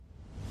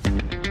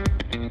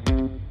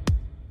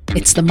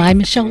It's the My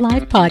Michelle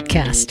Live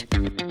podcast.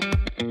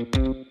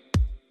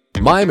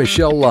 My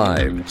Michelle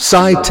Live,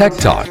 Sci Tech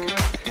Talk,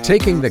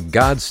 taking the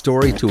God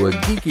story to a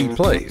geeky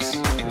place.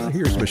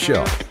 Here's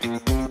Michelle.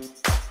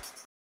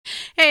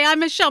 Hey,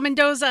 I'm Michelle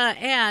Mendoza,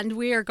 and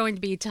we are going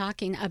to be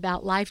talking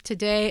about life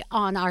today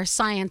on our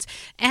Science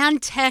and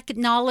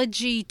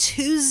Technology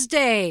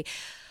Tuesday.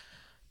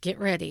 Get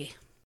ready.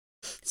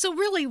 So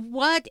really,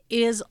 what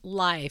is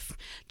life?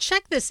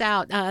 Check this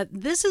out.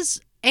 This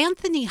is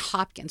Anthony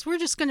Hopkins. We're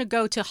just going to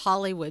go to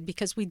Hollywood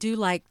because we do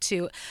like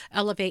to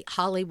elevate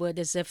Hollywood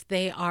as if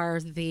they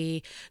are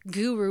the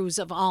gurus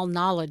of all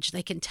knowledge.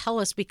 They can tell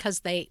us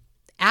because they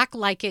act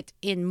like it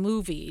in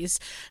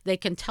movies. They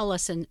can tell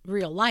us in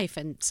real life,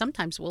 and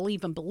sometimes we'll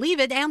even believe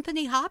it.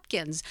 Anthony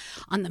Hopkins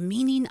on the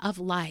meaning of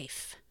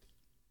life.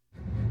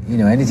 You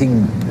know,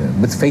 anything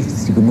with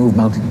faith, you can move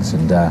mountains,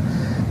 and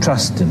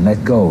trust and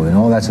let go and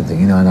all that sort of thing,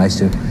 you know, and I used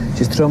to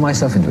just throw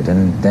myself into it.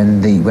 And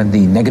then when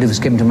the negatives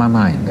came to my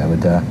mind, I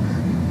would,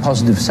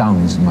 positive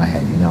sounds in my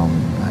head, you know,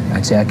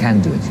 I'd say I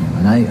can do it, you know,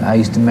 and I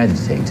used to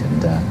meditate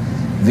and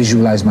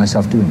visualize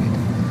myself doing it.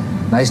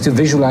 And I used to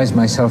visualize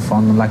myself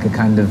on like a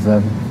kind of,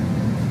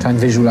 try and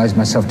visualize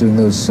myself doing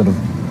those sort of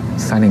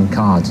fanning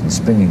cards and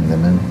springing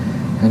them,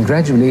 and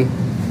gradually,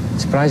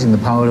 surprising the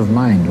power of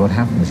mind, what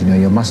happens, you know,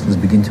 your muscles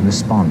begin to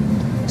respond.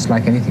 It's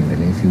like anything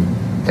really, if you're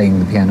playing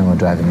the piano or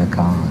driving a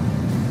car,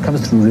 it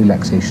comes through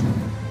relaxation.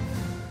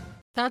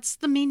 That's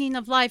the meaning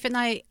of life, and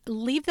I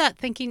leave that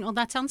thinking, well,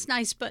 that sounds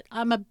nice, but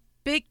I'm a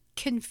bit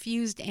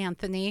confused,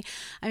 Anthony.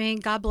 I mean,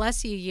 God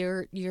bless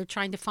you. You're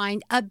trying to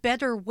find a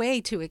better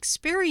way to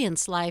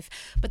experience life,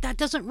 but that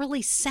doesn't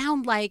really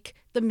sound like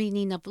the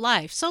meaning of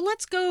life. So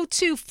let's go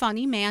to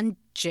funny man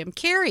Jim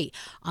Carrey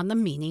on the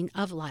meaning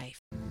of life.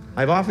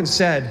 I've often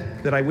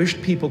said that I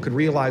wished people could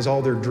realize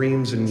all their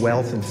dreams and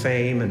wealth and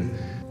fame, and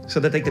so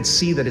that they could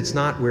see that it's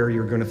not where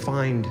you're going to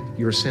find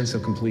your sense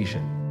of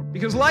completion.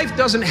 Because life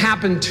doesn't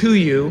happen to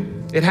you,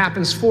 it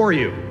happens for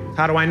you.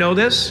 How do I know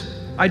this?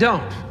 I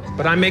don't,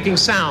 but I'm making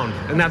sound,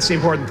 and that's the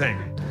important thing.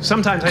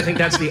 Sometimes I think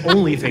that's the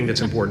only thing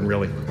that's important,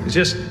 really, is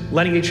just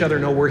letting each other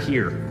know we're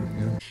here.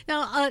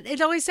 Now,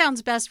 it always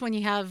sounds best when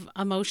you have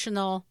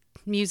emotional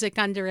music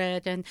under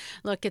it, and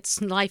look,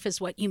 it's life is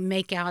what you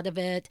make out of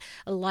it.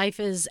 Life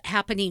is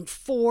happening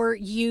for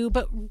you,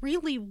 but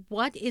really,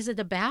 what is it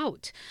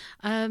about?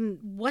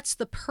 What's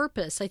the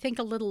purpose? I think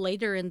a little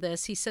later in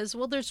this, he says,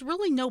 well, there's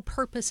really no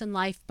purpose in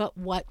life but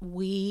what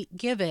we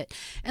give it.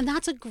 And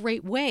that's a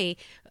great way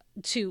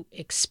to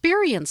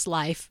experience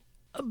life,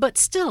 but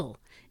still,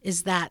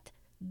 is that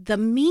the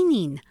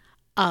meaning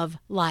of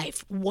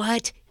life?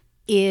 What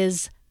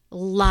is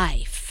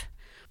life?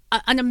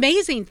 An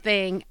amazing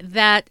thing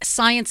that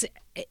science,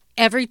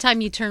 every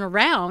time you turn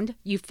around,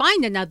 you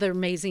find another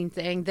amazing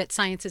thing that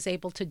science is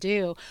able to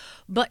do.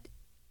 But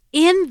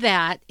in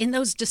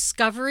those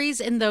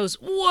discoveries, in those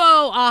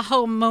whoa,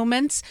 aha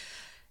moments,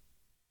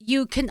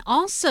 you can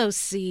also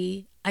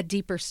see a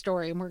deeper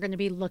story. And we're going to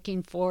be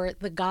looking for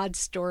the God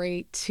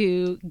story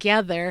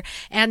together.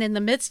 And in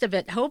the midst of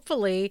it,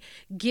 hopefully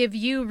give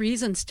you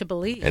reasons to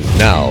believe. And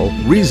now,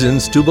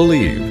 Reasons to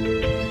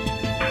Believe.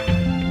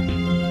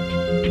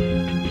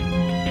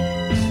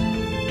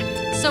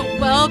 So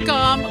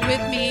welcome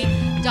with me,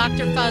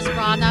 Dr. Fuz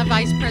Rana,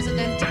 Vice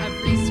President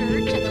of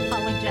Research and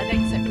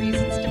Apologetics at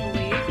Reasons to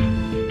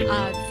Believe.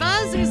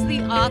 Fuz is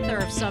the author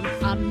of some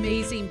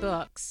amazing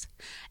books.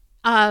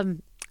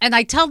 And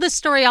I tell this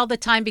story all the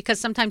time because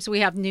sometimes we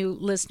have new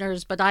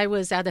listeners, but I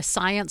was at a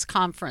science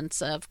conference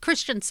of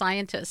Christian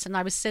scientists, and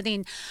I was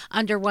sitting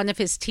under one of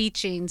his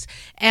teachings,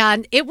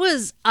 and it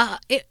was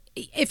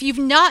if you've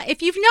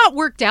not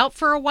worked out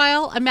for a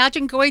while,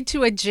 imagine going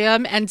to a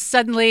gym and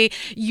suddenly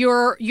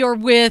you're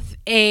with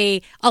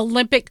a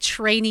Olympic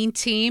training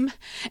team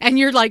and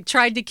you're like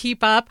trying to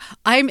keep up.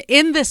 I'm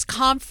in this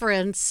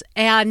conference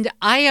and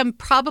I am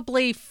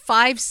probably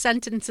 5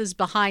 sentences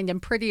behind. I'm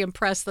pretty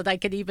impressed that I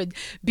could even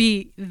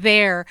be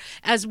there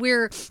as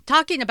we're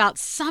talking about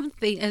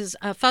something, as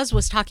Fuz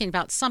was talking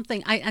about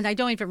something, I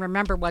don't even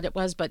remember what it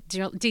was, but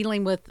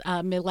dealing with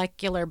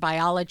molecular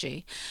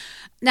biology.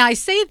 Now, I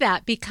say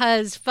that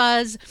because,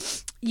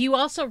 Fuz, you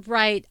also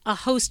write a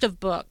host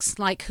of books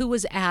like Who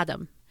Was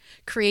Adam?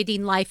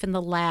 Creating Life in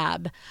the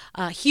Lab,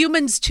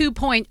 Humans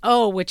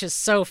 2.0, which is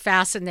so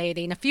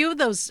fascinating. A few of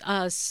those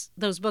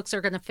books are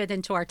going to fit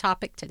into our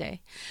topic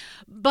today.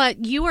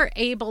 But you are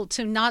able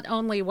to not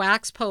only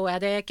wax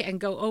poetic and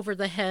go over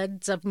the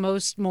heads of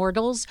most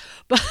mortals,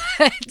 but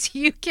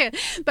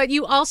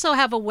you also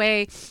have a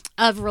way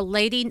of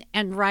relating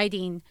and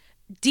writing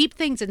deep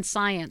things in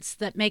science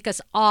that make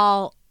us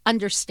all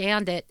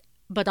understand it,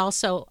 but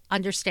also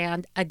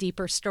understand a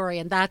deeper story.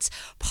 And that's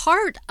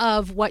part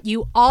of what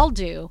you all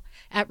do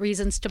at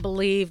Reasons to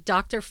Believe.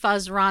 Dr.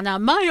 Fuz Rana,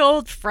 my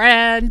old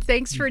friend,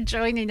 thanks for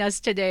joining us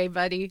today,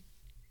 buddy.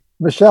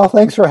 Michelle,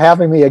 thanks for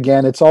having me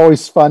again. It's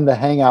always fun to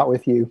hang out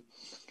with you.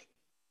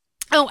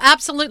 Oh,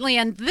 absolutely.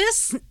 And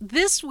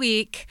this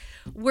week,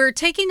 we're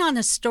taking on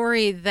a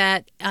story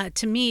that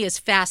to me is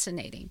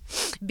fascinating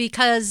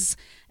because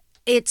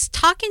It's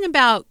talking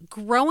about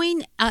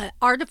growing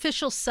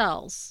artificial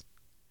cells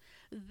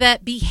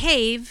that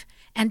behave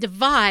and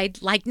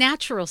divide like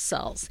natural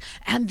cells,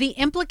 and the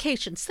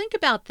implications. Think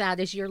about that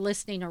as you're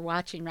listening or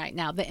watching right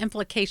now, the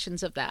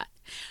implications of that.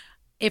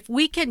 If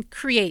we can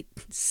create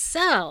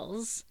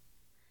cells,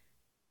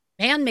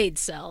 man-made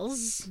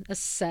cells,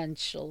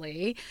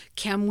 essentially,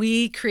 can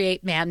we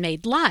create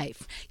man-made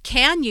life?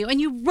 Can you?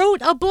 And you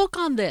wrote a book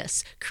on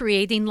this,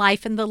 Creating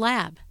Life in the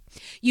Lab.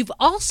 You've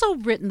also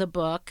written the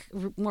book,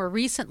 more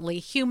recently,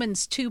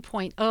 Humans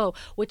 2.0,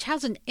 which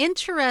has an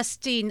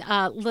interesting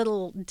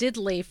little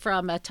diddly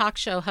from a talk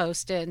show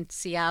host in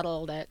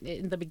Seattle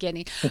in the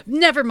beginning.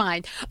 Never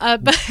mind.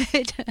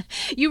 But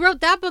you wrote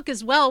that book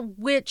as well,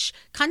 which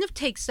kind of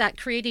takes that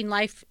creating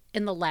life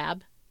in the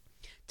lab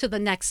to the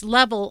next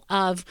level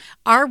of,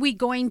 are we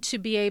going to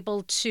be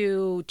able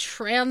to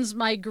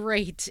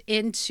transmigrate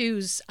into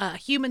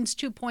Humans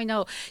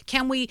 2.0?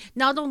 Can we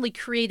not only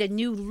create a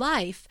new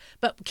life,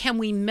 but can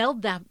we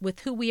meld that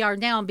with who we are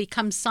now and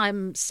become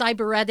some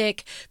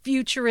cybernetic,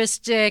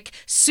 futuristic,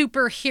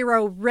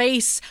 superhero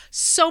race?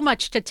 So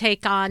much to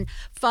take on.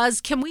 Fuzz,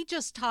 can we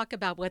just talk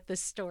about what this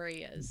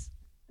story is?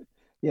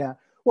 Yeah.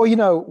 Well,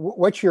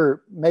 what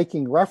you're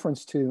making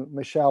reference to,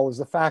 Michelle, is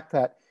the fact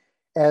that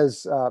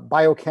as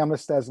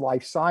biochemists, as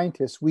life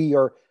scientists, we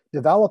are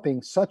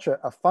developing such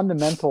a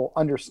fundamental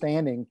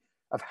understanding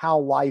of how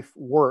life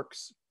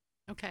works.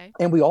 Okay.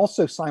 And we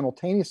also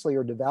simultaneously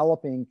are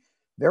developing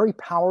very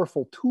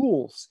powerful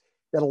tools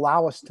that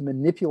allow us to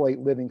manipulate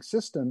living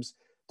systems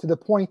to the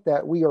point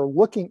that we are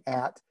looking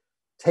at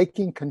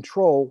taking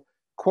control,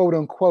 quote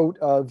unquote,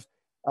 of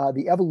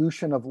the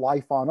evolution of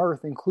life on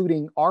Earth,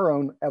 including our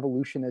own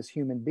evolution as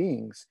human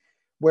beings,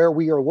 where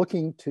we are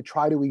looking to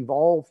try to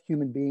evolve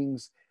human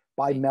beings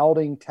by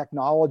melding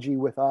technology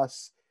with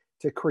us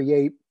to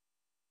create,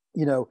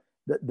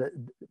 the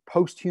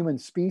post-human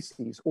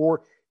species.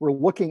 Or we're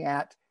looking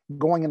at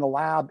going in the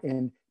lab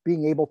and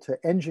being able to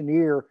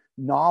engineer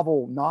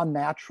novel,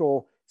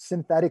 non-natural,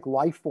 synthetic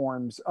life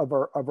forms of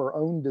our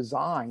own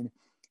design.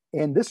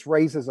 And this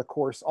raises, of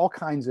course, all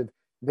kinds of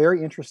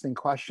very interesting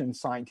questions,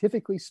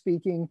 scientifically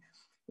speaking.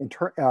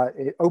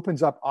 It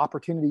opens up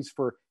opportunities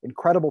for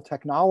incredible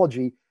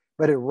technology,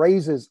 but it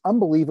raises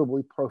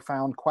unbelievably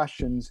profound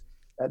questions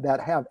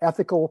that have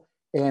ethical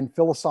and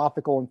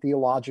philosophical and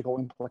theological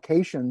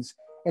implications.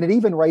 And it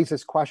even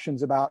raises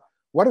questions about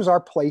what is our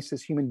place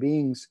as human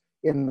beings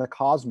in the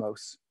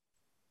cosmos.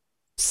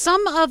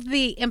 Some of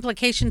the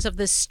implications of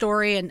this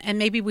story, and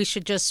maybe we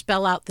should just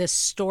spell out this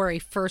story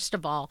first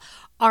of all,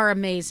 are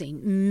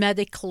amazing.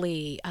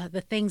 Medically,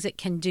 the things it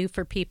can do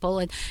for people.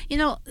 And,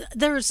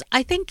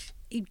 I think,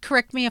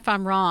 correct me if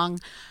I'm wrong,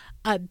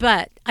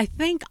 but I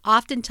think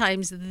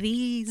oftentimes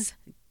these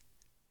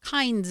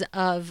kinds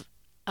of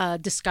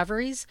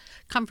discoveries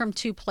come from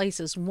two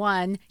places.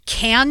 One,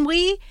 can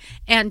we?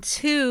 And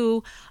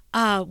two,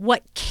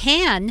 what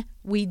can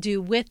we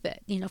do with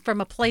it?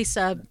 From a place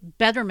of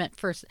betterment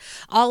for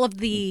all of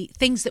the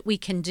things that we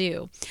can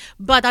do.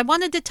 But I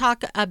wanted to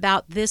talk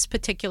about this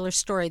particular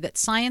story that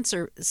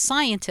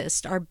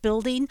scientists are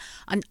building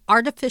an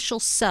artificial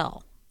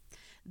cell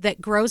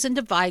that grows and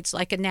divides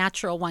like a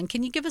natural one.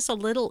 Can you give us a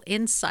little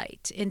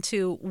insight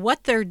into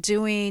what they're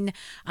doing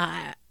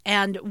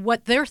and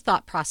what their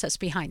thought process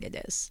behind it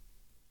is?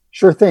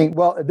 Sure thing.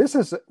 Well, this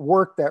is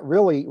work that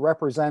really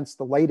represents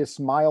the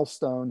latest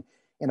milestone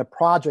in a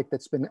project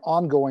that's been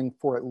ongoing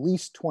for at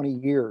least 20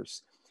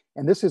 years.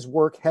 And this is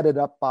work headed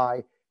up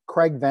by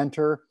Craig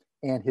Venter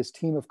and his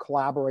team of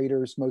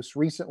collaborators, most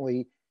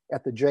recently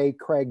at the J.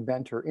 Craig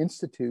Venter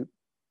Institute.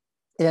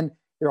 And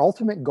their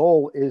ultimate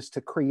goal is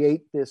to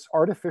create this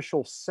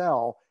artificial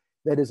cell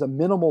that is a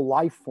minimal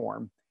life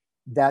form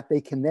that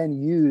they can then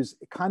use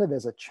kind of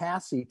as a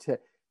chassis to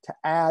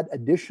add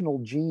additional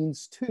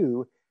genes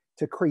to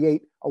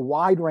create a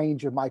wide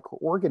range of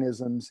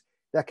microorganisms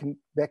that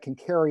can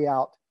carry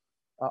out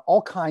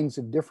all kinds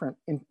of different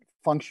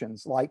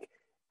functions, like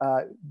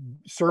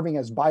serving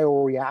as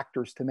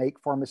bioreactors to make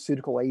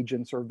pharmaceutical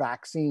agents or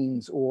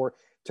vaccines, or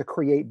to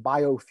create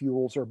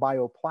biofuels or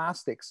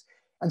bioplastics.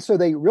 And so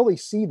they really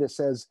see this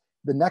as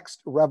the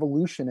next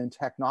revolution in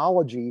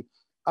technology,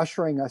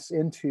 ushering us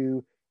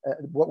into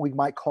what we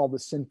might call the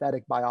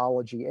synthetic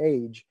biology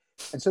age.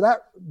 And so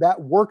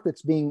that work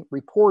that's being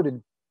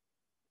reported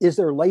is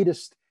their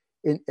latest,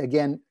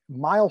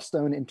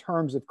 milestone in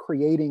terms of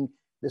creating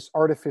this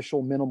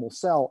artificial minimal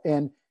cell.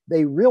 And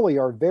they really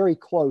are very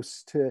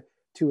close to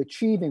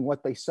achieving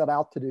what they set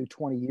out to do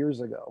 20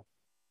 years ago.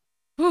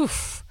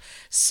 Oof.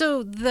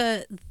 So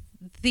the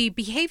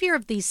behavior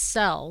of these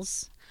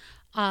cells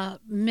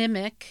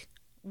mimic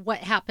what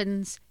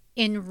happens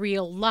in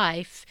real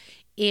life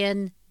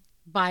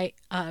by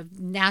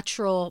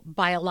natural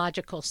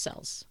biological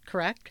cells,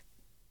 correct?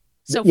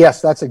 So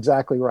yes, that's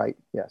exactly right.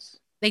 Yes.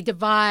 They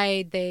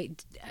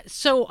divide.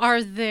 So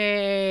are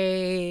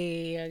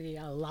they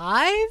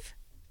alive?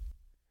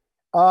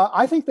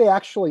 I think they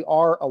actually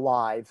are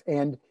alive.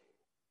 And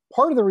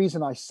part of the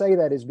reason I say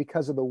that is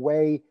because of the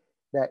way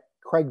that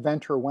Craig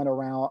Venter went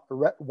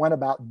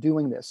about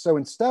doing this. So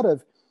instead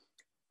of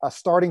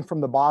starting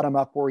from the bottom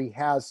up, where he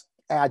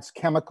adds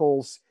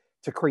chemicals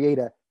to create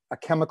a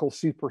chemical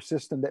super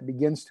system that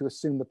begins to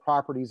assume the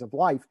properties of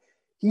life.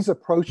 He's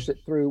approached it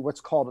through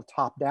what's called a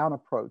top-down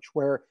approach,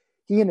 where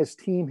he and his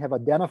team have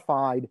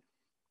identified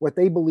what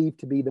they believe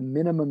to be the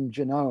minimum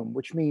genome,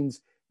 which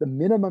means the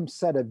minimum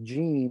set of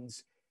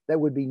genes that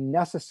would be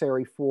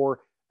necessary for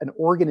an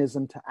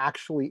organism to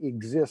actually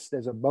exist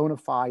as a bona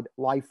fide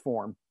life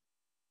form.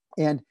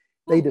 And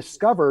they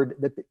discovered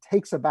that it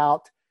takes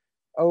about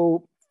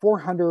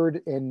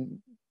 400 to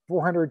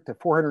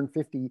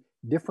 450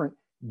 different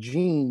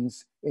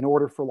genes in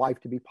order for life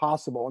to be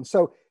possible. And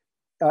so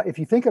if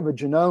you think of a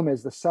genome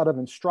as the set of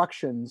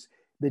instructions,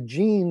 the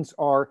genes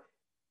are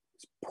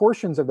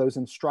portions of those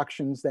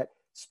instructions that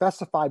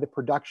specify the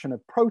production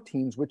of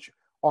proteins, which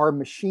are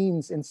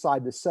machines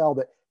inside the cell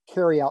that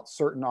carry out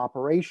certain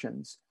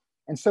operations.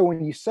 And so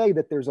when you say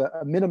that there's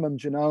a minimum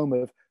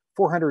genome of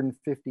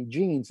 450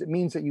 genes, it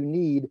means that you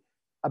need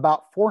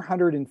about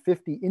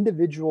 450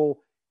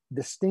 individual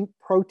distinct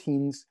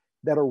proteins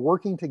that are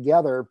working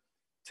together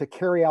to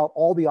carry out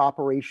all the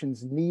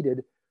operations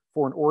needed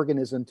for an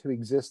organism to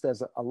exist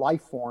as a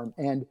life form.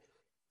 And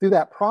through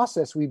that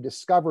process, we've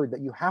discovered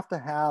that you have to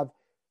have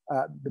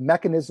the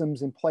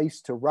mechanisms in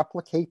place to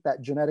replicate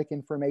that genetic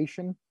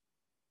information.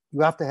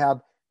 You have to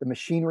have the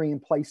machinery in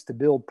place to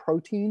build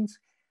proteins.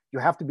 You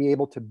have to be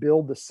able to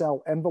build the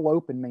cell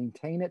envelope and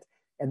maintain it,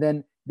 and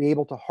then be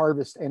able to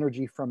harvest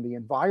energy from the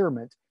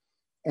environment.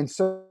 And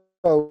so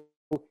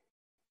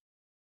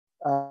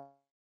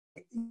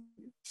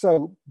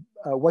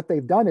what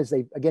they've done is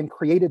they've, again,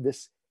 created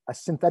a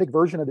synthetic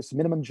version of this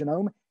minimum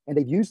genome, and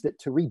they've used it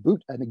to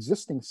reboot an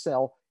existing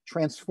cell,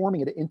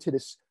 transforming it into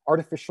this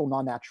artificial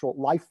non-natural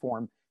life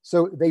form.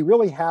 So they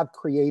really have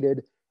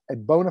created a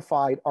bona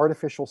fide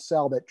artificial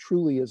cell that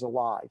truly is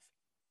alive.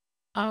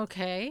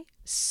 Okay.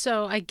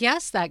 So I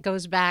guess that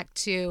goes back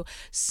to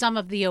some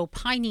of the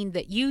opining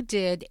that you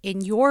did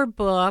in your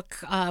book.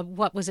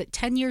 What was it,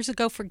 10 years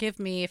ago? Forgive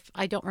me if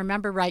I don't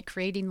remember right,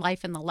 Creating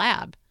Life in the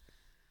Lab.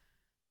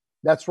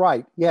 That's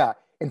right. Yeah.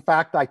 In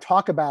fact, I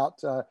talk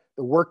about the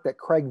work that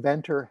Craig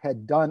Venter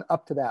had done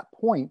up to that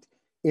point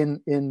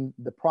in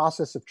the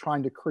process of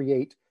trying to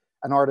create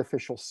an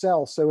artificial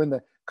cell. So in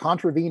the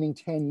contravening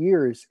 10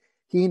 years,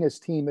 he and his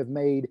team have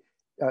made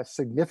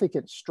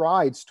significant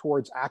strides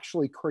towards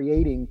actually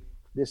creating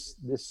this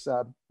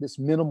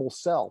minimal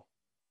cell.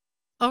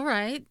 All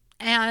right.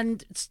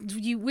 And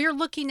we're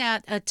looking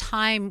at a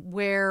time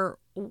where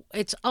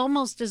it's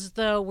almost as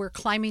though we're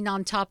climbing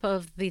on top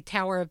of the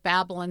Tower of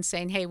Babel and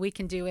saying, hey, we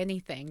can do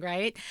anything,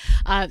 right?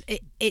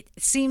 It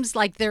seems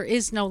like there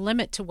is no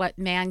limit to what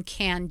man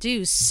can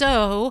do.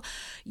 So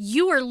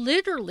you are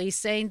literally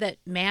saying that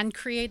man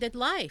created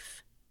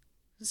life.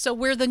 So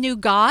we're the new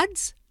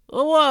gods?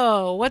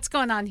 Whoa, what's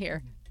going on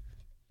here?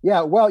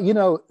 Yeah, well,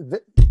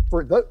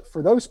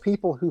 for those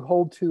people who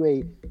hold to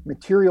a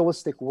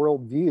materialistic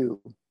worldview,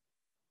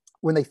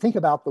 when they think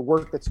about the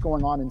work that's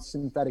going on in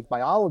synthetic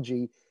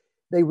biology,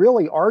 they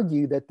really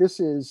argue that this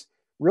is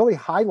really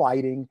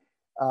highlighting,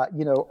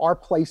 our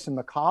place in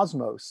the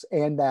cosmos,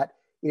 and that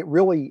it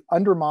really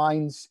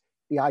undermines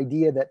the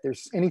idea that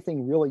there's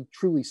anything really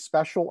truly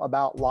special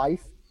about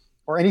life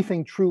or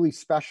anything truly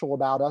special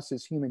about us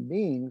as human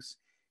beings,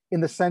 in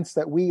the sense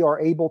that we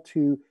are able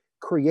to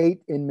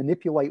create and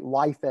manipulate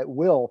life at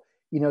will.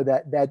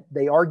 That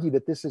they argue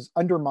that this is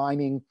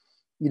undermining,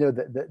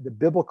 the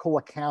biblical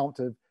account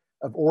of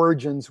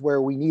origins,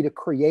 where we need a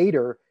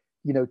creator,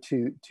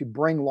 to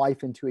bring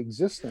life into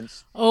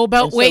existence. Oh,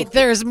 but wait,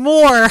 there's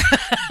more.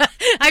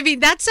 I mean,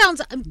 that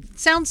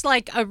sounds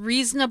like a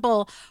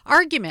reasonable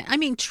argument. I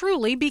mean,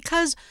 truly,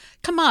 because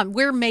come on,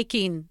 we're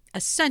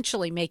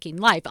essentially making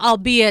life,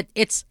 albeit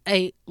it's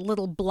a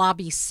little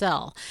blobby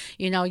cell.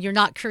 You're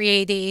not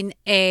creating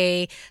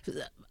a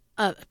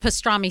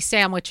pastrami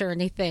sandwich or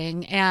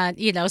anything, and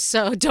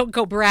so don't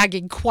go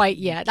bragging quite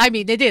yet. I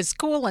mean, it is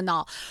cool and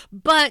all,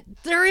 but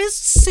there is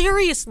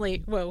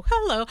seriously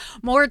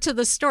more to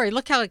the story.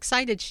 Look how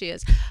excited she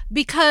is,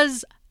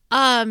 because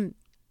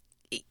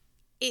it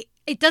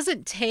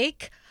doesn't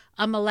take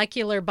a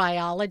molecular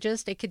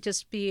biologist. It could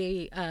just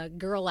be a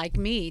girl like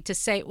me to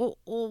say, well,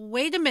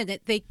 wait a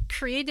minute, they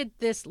created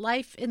this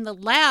life in the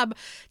lab.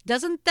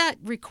 Doesn't that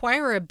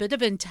require a bit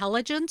of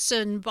intelligence?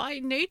 And by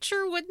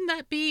nature, wouldn't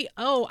that be,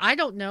 I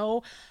don't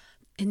know,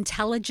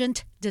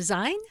 intelligent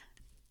design?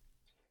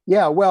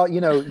 Yeah, well,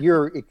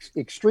 you're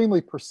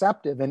extremely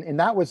perceptive. And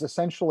that was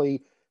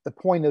essentially the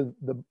point of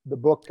the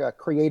book,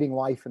 Creating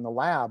Life in the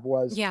Lab,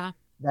 was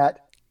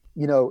that,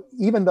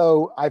 even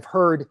though I've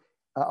heard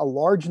a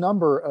large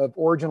number of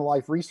origin of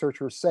life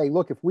researchers say,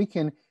 look, if we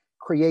can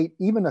create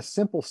even a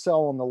simple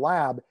cell in the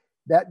lab,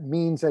 that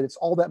means that it's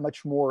all that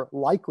much more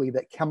likely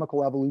that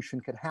chemical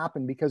evolution could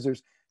happen, because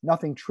there's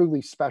nothing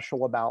truly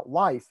special about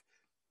life.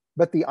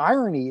 But the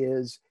irony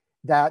is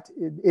that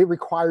it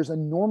requires an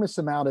enormous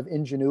amount of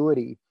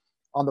ingenuity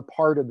on the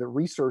part of the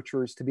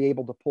researchers to be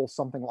able to pull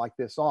something like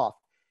this off.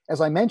 As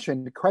I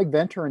mentioned, Craig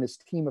Venter and his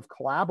team of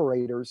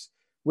collaborators,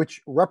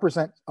 which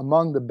represent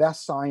among the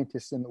best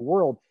scientists in the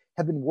world,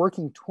 have been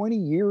working 20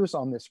 years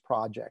on this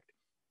project.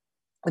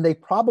 And they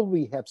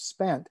probably have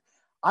spent,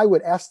 I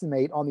would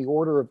estimate, on the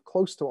order of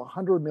close to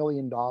 $100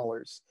 million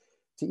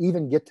to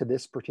even get to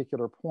this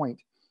particular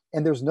point.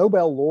 And there's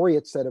Nobel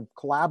laureates that have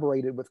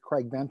collaborated with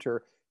Craig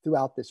Venter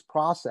throughout this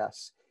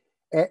process.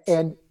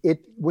 And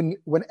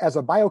when as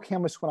a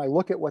biochemist, when I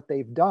look at what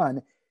they've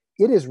done,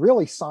 it is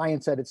really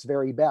science at its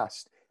very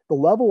best. The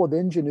level of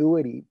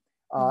ingenuity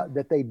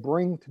that they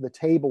bring to the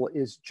table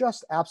is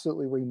just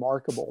absolutely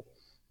remarkable.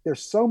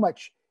 There's so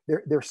much,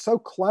 they're so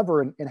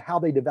clever in how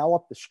they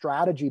develop the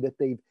strategy that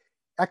they've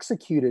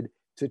executed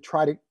to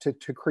try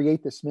to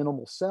create this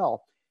minimal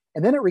cell.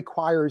 And then it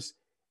requires,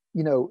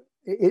 and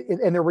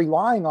they're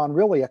relying on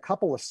really a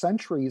couple of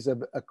centuries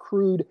of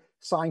accrued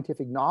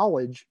scientific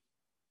knowledge.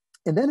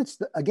 And then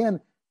it's, again,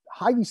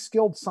 highly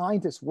skilled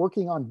scientists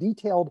working on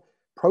detailed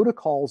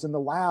protocols in the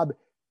lab,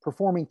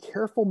 performing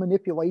careful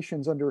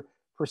manipulations under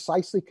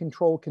precisely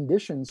controlled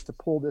conditions to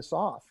pull this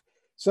off.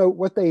 So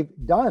what they've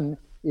done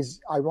is,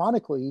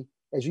 ironically,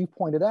 as you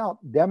pointed out,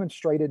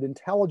 demonstrated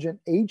intelligent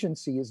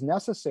agency is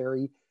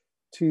necessary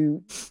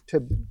to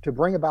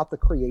bring about the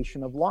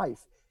creation of life.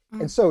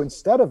 And so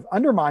instead of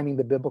undermining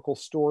the biblical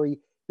story,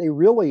 they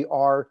really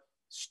are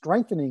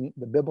strengthening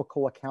the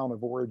biblical account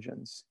of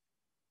origins.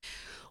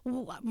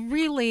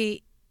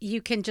 Really, you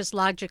can just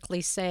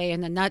logically say,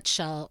 in a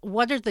nutshell,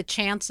 what are the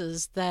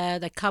chances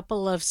that a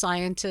couple of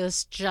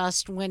scientists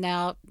just went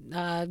out,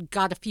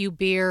 got a few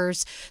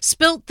beers,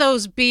 spilt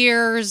those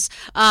beers,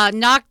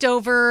 knocked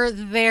over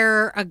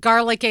their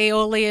garlic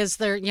aioli as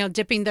they're,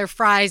 dipping their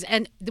fries,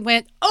 and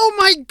went, oh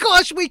my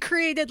gosh, we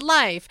created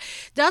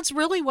life? That's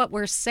really what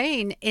we're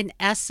saying, in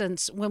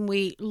essence, when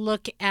we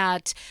look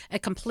at a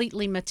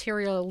completely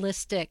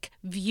materialistic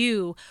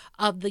view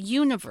of the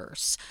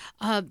universe.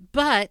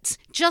 But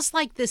just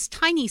like this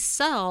tiny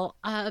cell,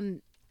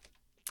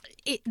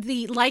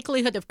 the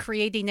likelihood of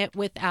creating it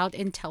without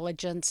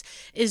intelligence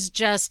is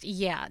just,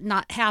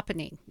 not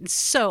happening.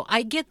 So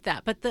I get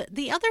that. But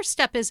the other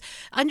step is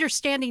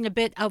understanding a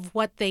bit of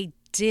what they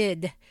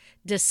did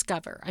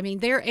discover. I mean,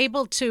 they're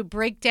able to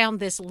break down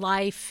this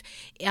life,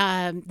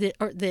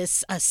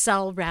 this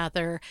cell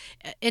rather,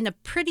 in a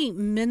pretty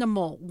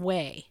minimal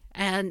way.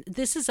 And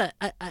this is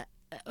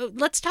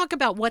let's talk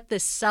about what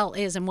this cell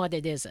is and what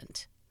it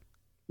isn't.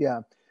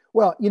 Yeah.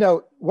 Well,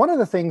 one of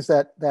the things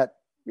that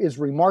is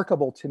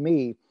remarkable to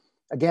me,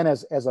 again,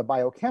 as a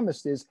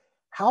biochemist, is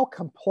how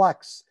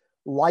complex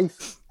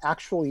life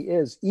actually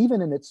is,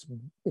 even in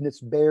its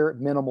bare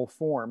minimal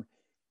form.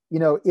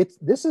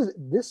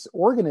 This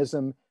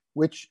organism,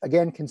 which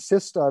again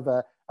consists of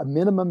a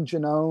minimum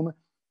genome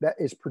that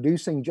is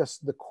producing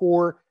just the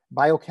core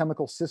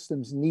biochemical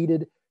systems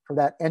needed for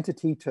that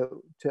entity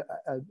to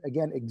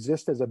again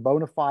exist as a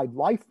bona fide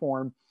life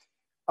form.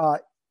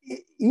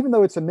 Even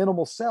though it's a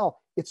minimal cell,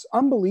 it's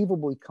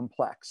unbelievably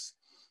complex.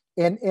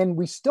 And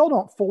we still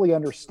don't fully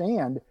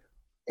understand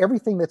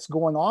everything that's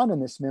going on in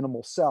this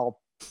minimal cell.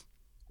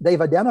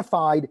 They've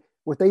identified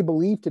what they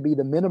believe to be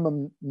the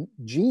minimum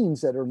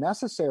genes that are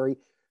necessary,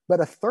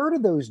 but a third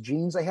of those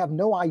genes, they have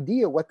no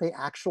idea what they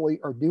actually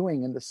are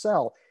doing in the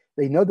cell.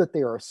 They know that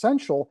they are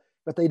essential,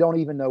 but they don't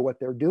even know what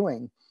they're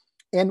doing.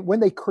 And when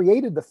they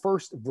created the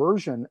first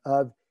version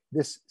of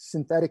this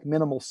synthetic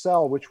minimal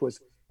cell,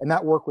 and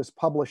that work was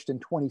published in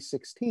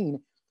 2016,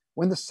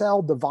 when the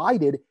cell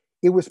divided,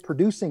 it was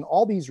producing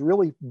all these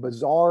really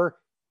bizarre,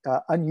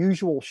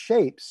 unusual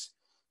shapes.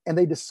 And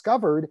they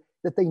discovered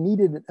that they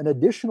needed an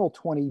additional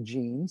 20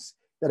 genes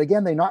that,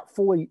 again, they're not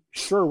fully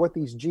sure what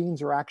these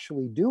genes are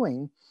actually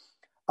doing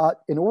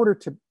in order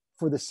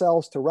for the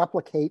cells to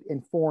replicate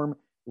and form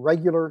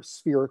regular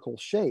spherical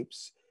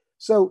shapes.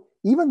 So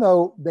even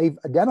though they've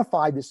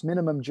identified this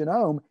minimum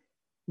genome,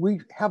 we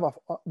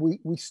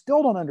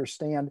still don't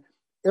understand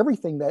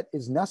everything that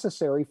is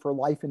necessary for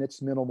life in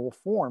its minimal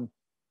form.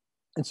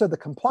 And so the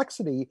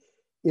complexity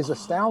is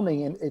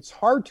astounding, and it's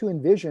hard to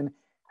envision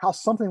how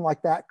something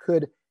like that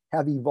could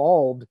have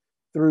evolved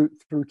through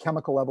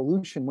chemical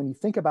evolution when you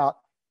think about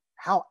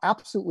how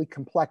absolutely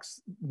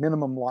complex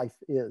minimum life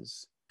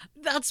is.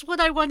 That's what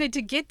I wanted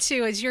to get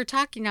to as you're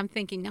talking. I'm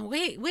thinking, now,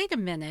 wait a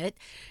minute.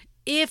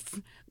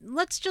 If,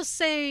 let's just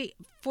say,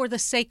 for the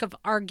sake of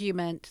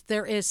argument,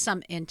 there is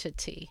some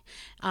entity,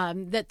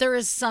 that there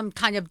is some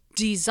kind of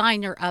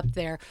designer up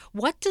there,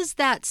 what does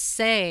that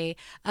say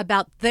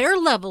about their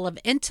level of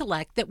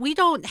intellect, that we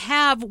don't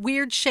have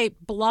weird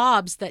shaped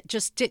blobs that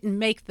just didn't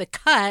make the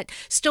cut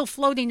still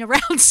floating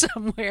around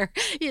somewhere,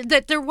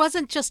 that there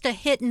wasn't just a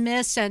hit and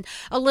miss and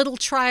a little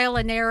trial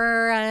and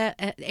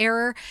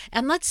error,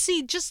 and let's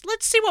see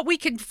what we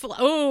can,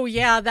 oh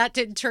yeah, that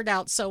didn't turn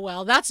out so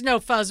well. That's no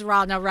fuzz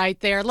Rana right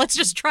there. Let's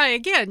just try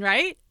again,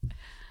 right?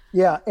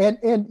 Yeah, and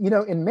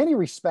in many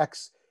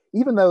respects,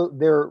 even though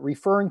they're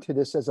referring to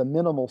this as a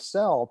minimal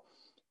cell,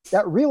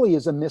 that really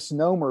is a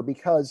misnomer,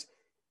 because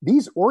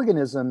these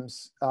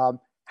organisms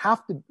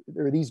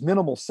these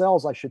minimal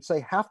cells, I should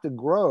say, have to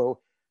grow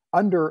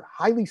under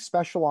highly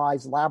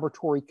specialized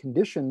laboratory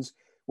conditions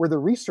where the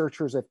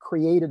researchers have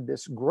created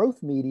this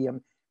growth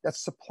medium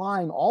that's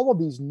supplying all of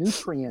these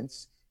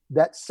nutrients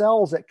that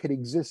cells that could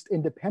exist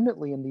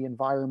independently in the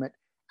environment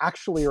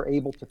actually are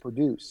able to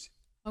produce.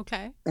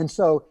 Okay. And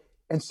so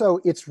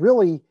it's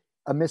really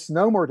a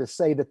misnomer to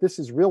say that this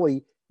is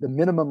really the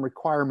minimum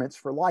requirements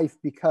for life,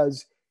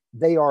 because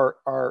they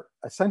are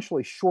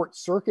essentially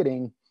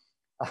short-circuiting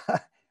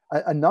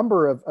a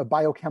number of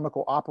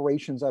biochemical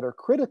operations that are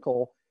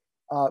critical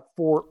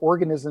for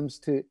organisms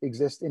to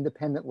exist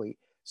independently.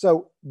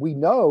 So we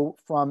know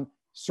from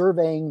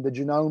surveying the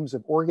genomes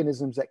of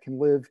organisms that can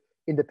live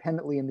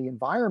independently in the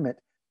environment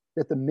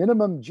that the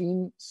minimum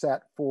gene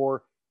set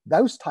for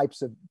those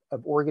types of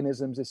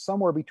organisms is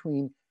somewhere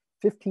between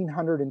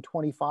 1,500 and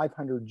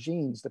 2,500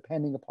 genes,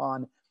 depending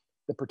upon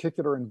the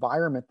particular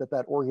environment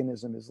that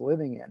organism is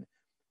living in.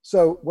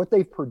 So what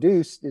they've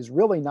produced is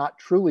really not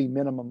truly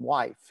minimum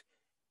life.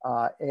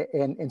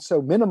 And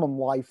so minimum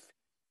life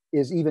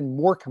is even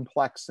more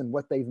complex than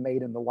what they've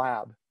made in the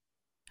lab.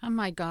 Oh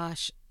my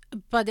gosh.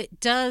 But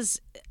it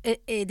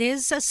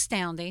is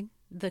astounding.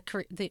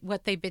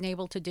 What they've been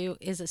able to do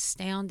is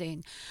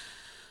astounding.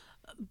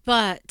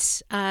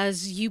 But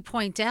as you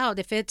point out,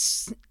 if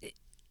it's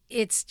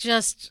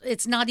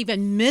not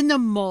even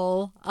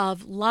minimal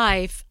of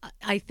life,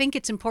 I think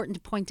it's important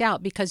to point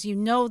out, because you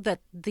know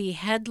that the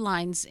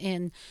headlines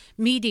in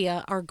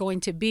media are going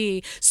to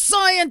be,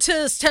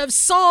 scientists have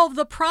solved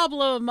the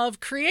problem of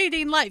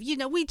creating life.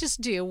 We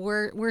just do.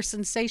 We're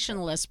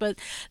sensationalists, but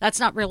that's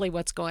not really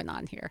what's going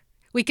on here.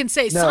 We can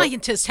say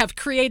scientists have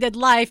created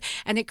life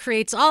and it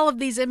creates all of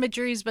these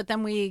imageries, but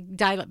then we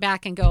dial it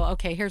back and go,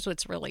 okay, here's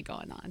what's really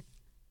going on.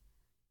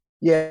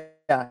 Yeah.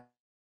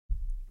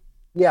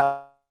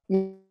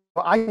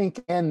 I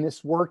think, and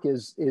this work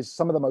is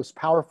some of the most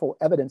powerful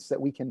evidence that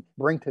we can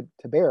bring to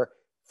bear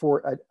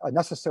for a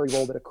necessary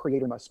role that a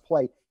creator must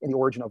play in the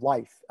origin of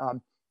life.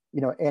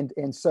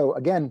 And so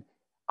again,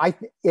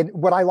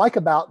 what I like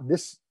about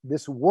this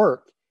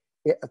work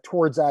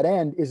towards that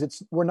end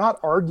is we're not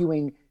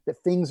arguing that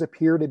things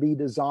appear to be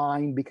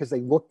designed because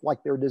they look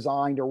like they're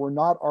designed, or we're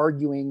not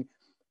arguing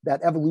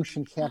that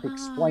evolution can't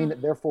explain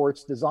it, therefore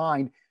it's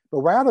designed.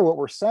 But rather what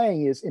we're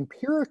saying is,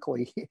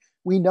 empirically,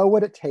 we know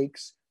what it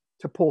takes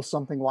to pull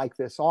something like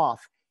this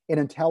off. An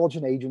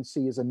intelligent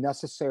agency is a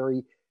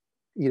necessary,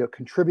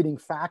 contributing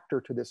factor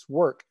to this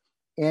work.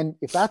 And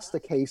if that's the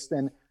case,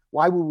 then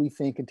why would we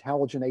think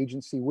intelligent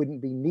agency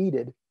wouldn't be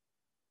needed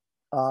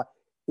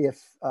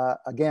if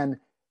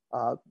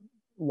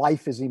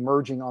life is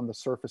emerging on the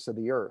surface of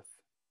the earth?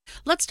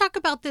 Let's talk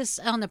about this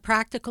on a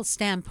practical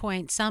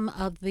standpoint, some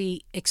of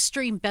the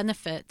extreme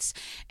benefits.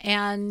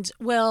 And,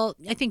 well,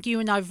 I think you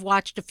and I have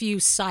watched a few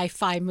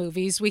sci-fi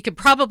movies. We could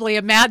probably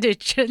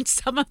imagine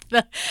some of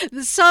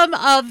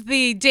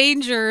the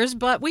dangers,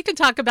 but we can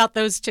talk about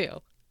those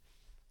too.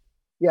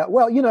 Yeah,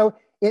 well,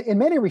 in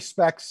many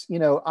respects,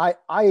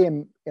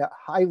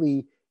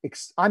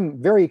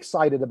 I'm very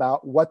excited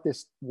about what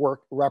this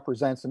work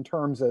represents in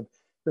terms of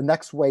the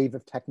next wave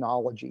of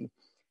technology,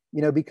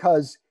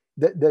 because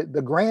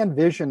the grand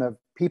vision of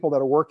people that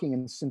are working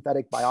in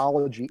synthetic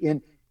biology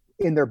in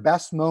their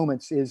best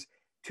moments is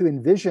to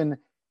envision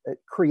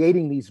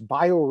creating these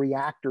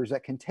bioreactors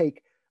that can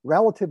take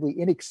relatively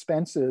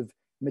inexpensive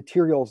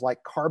materials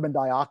like carbon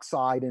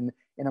dioxide and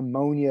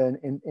ammonia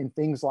and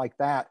things like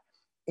that,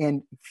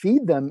 and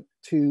feed them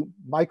to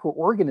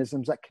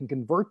microorganisms that can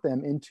convert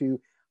them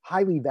into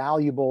highly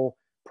valuable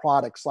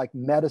products like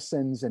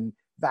medicines and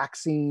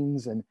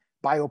vaccines and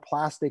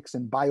bioplastics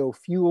and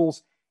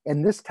biofuels.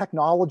 And this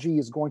technology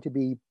is going to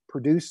be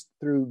produced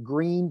through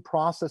green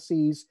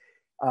processes.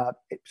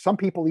 Some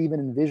people even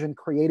envision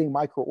creating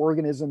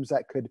microorganisms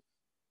that could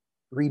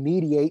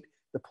remediate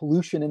the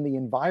pollution in the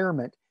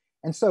environment.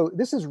 And so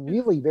this is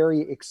really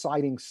very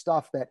exciting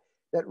stuff that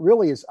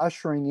really is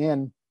ushering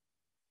in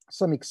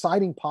some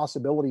exciting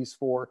possibilities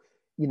for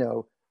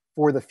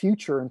the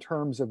future in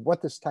terms of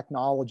what this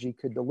technology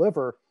could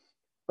deliver.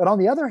 But on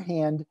the other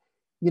hand,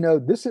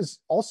 this is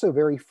also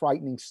very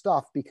frightening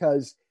stuff,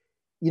 because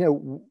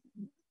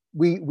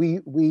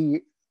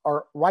we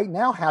are right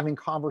now having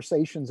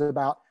conversations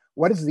about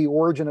what is the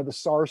origin of the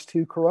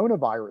SARS-2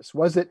 coronavirus.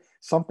 Was it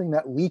something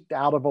that leaked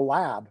out of a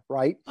lab,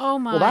 right? Oh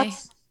my! Well,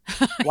 that's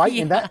right,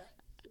 Yeah.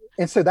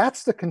 and so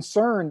that's the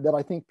concern that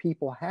I think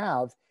people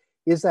have,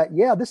 is that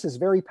this is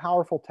very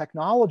powerful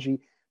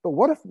technology, but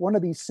what if one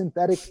of these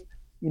synthetic,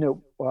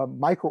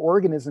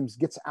 microorganisms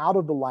gets out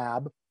of the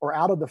lab or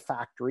out of the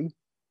factory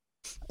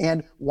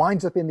and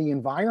winds up in the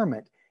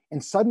environment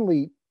and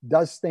suddenly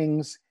does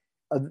things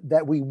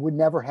that we would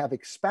never have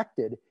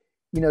expected?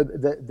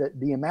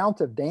 The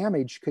amount of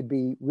damage could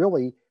be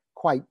really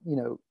quite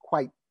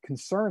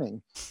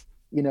concerning,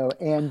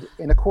 and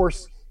of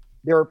course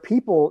there are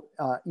people,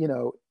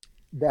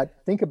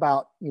 that think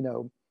about,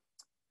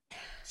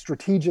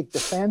 strategic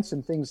defense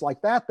and things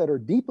like that are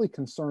deeply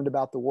concerned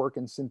about the work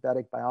in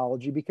synthetic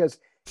biology, because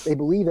they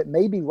believe it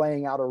may be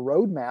laying out a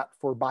roadmap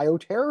for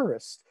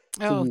bioterrorists.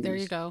 Oh, there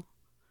you go.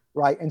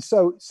 Right. And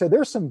so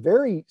there's some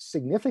very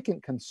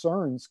significant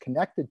concerns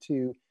connected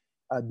to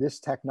this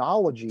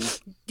technology.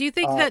 Do you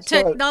think that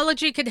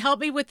technology could help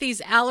me with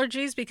these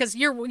allergies? Because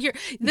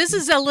this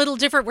is a little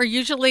different.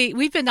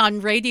 We've been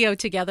on radio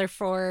together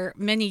for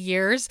many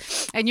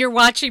years, and you're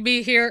watching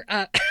me here.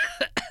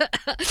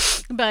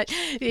 But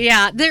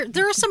yeah,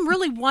 there are some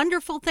really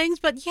wonderful things,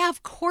 but yeah,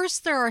 of course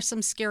there are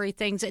some scary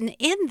things. And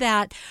in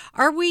that,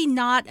 are we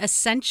not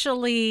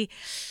essentially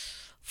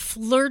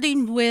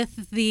flirting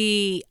with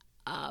the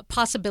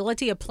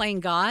possibility of playing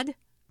God?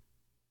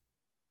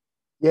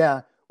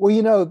 Yeah.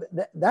 Well,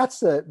 that's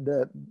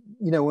the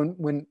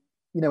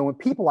when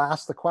people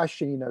ask the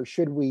question,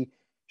 should we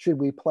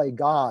play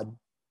God?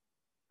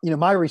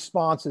 My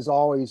response is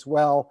always,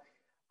 well,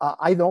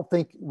 I don't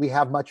think we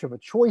have much of a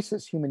choice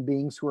as human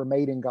beings who are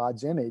made in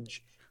God's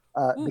image,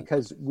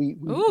 because we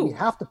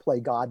have to play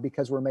God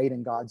because we're made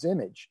in God's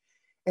image.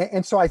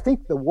 And so I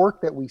think the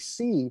work that we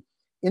see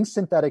in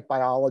synthetic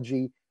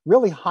biology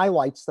really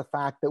highlights the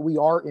fact that we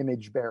are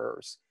image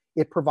bearers.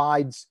 It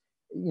provides,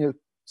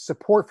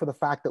 support for the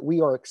fact that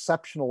we are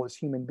exceptional as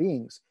human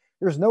beings.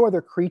 There's no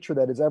other creature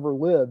that has ever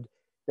lived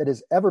that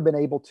has ever been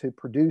able to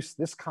produce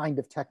this kind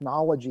of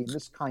technology and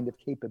this kind of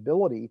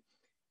capability.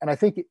 And I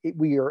think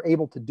we are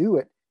able to do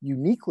it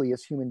uniquely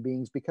as human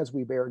beings because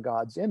we bear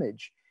God's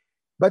image.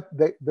 But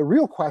the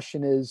real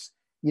question is,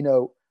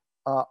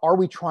 are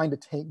we trying to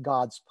take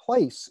God's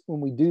place when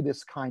we do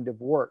this kind of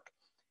work?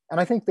 And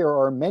I think there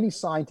are many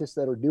scientists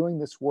that are doing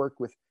this work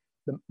with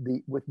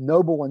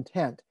noble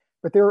intent.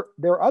 But there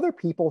are other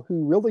people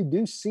who really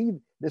do see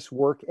this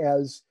work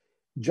as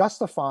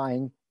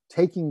justifying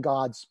taking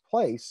God's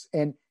place.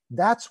 And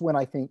that's when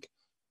I think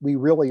we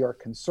really are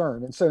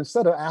concerned. And so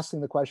instead of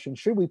asking the question,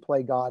 should we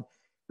play God?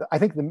 I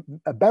think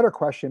a better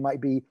question might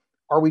be,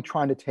 are we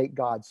trying to take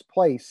God's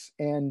place?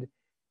 And,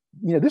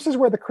 this is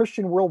where the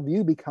Christian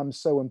worldview becomes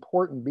so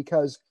important,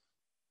 because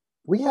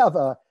we have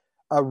a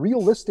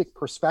realistic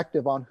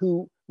perspective on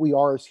who we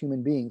are as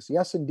human beings.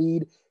 Yes,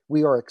 indeed,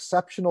 we are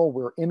exceptional.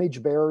 We're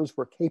image bearers.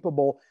 We're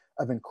capable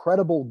of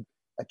incredible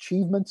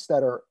achievements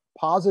that are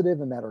positive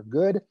and that are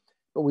good.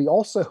 But we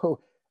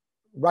also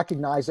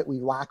recognize that we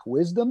lack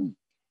wisdom,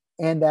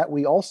 and that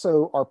we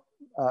also are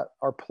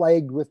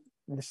plagued with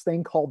this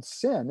thing called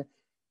sin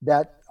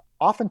that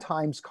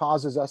oftentimes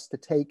causes us to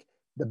take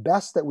the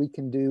best that we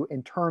can do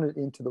and turn it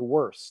into the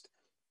worst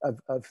of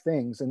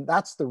things. And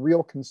that's the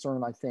real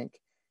concern, I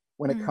think,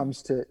 when it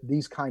comes to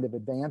these kind of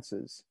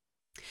advances.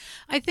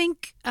 I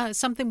think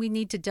something we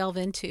need to delve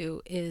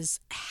into is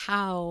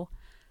how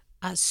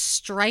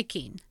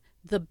striking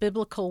the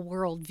biblical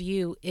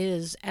worldview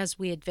is as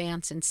we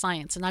advance in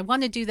science. And I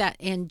want to do that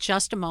in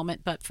just a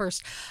moment. But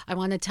first, I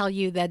want to tell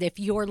you that if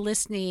you're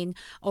listening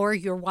or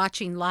you're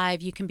watching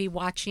live, you can be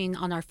watching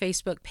on our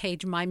Facebook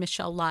page, My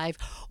Michelle Live,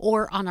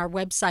 or on our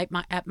website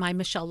at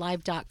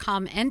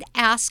mymichellelive.com, and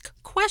ask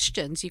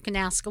questions. You can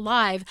ask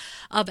live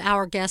of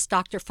our guest,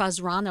 Dr.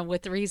 Fuz Rana,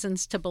 with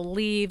Reasons to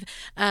Believe.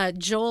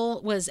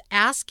 Joel was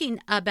asking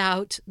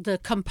about the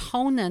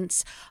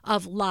components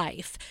of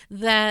life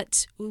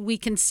that we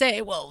can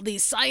say, well,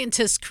 these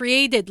scientists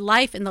created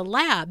life in the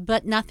lab,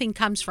 but nothing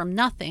comes from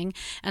nothing.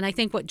 And I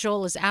think what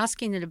Joel is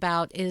asking it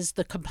about is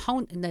the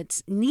component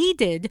that's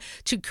needed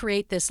to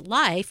create this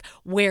life.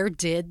 Where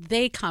did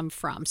they come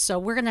from? So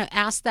we're going to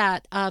ask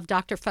that of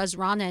Dr. Fuz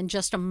Rana in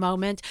just a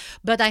moment,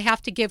 but I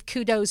have to give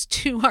kudos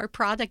to our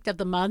product of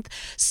the month.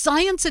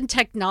 Science and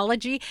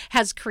technology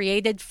has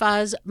created,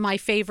 Fuz,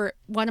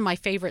 one of my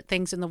favorite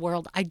things in the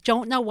world. I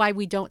don't know why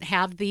we don't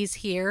have these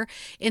here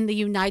in the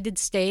United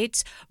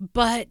States,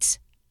 but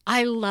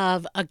I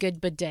love a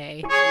good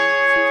bidet.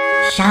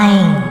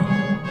 Shine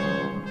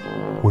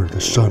where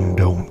the sun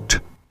don't.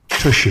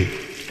 Tushy.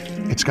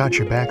 It's got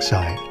your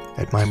backside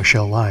at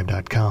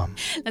mymichellelive.com.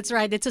 That's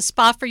right. It's a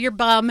spa for your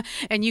bum,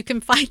 and you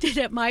can find it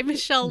at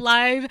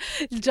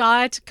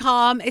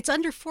mymichellelive.com. It's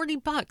under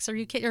 $40. Are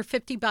you kidding? Or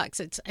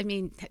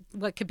 $50.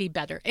 What could be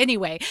better?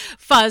 Anyway,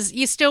 Fuz,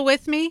 you still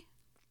with me?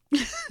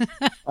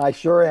 I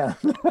sure am.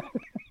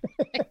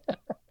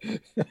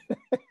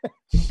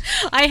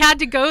 I had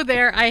to go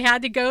there.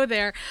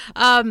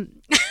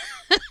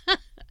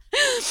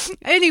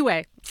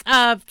 Anyway,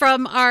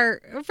 from our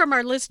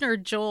listener,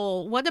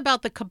 Joel, what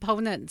about the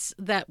components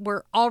that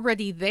were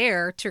already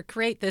there to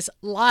create this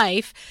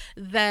life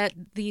that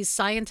these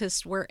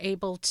scientists were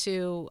able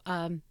to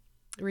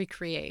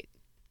recreate?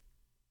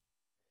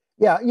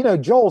 Yeah,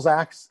 Joel's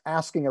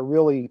asking a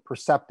really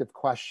perceptive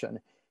question.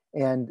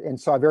 And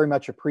so I very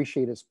much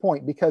appreciate his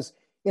point, because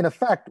in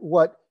effect,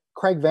 what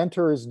Craig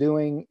Venter is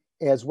doing,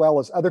 as well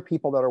as other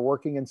people that are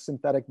working in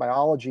synthetic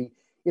biology,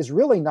 is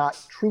really not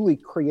truly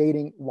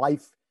creating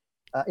life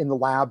in the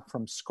lab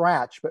from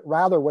scratch, but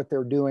rather what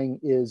they're doing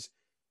is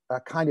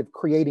kind of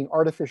creating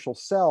artificial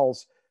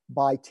cells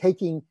by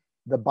taking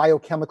the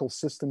biochemical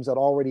systems that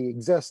already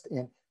exist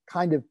and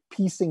kind of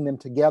piecing them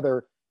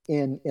together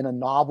in a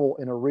novel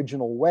and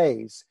original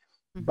ways.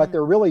 Mm-hmm. But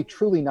they're really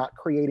truly not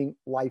creating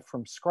life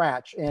from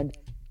scratch. And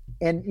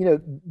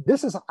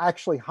this is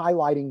actually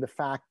highlighting the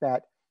fact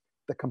that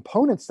the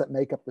components that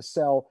make up the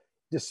cell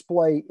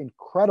display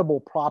incredible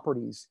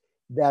properties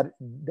that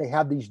they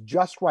have these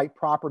just right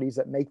properties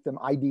that make them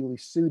ideally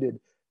suited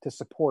to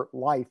support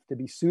life, to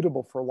be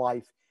suitable for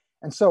life.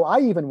 And so I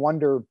even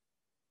wonder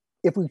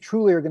if we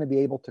truly are going to be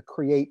able to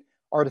create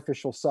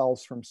artificial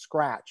cells from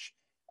scratch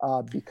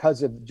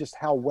because of just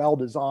how well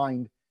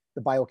designed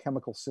the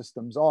biochemical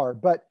systems are.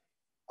 But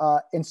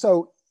and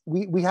so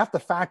we have to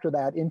factor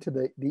that into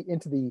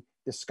the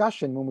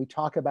discussion when we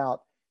talk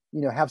about,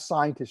 have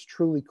scientists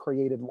truly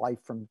created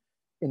life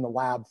in the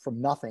lab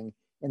from nothing?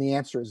 And the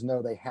answer is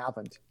no, they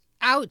haven't.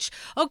 Ouch.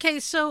 Okay,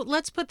 so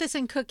let's put this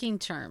in cooking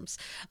terms.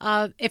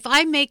 If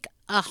I make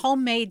a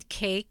homemade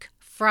cake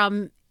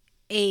from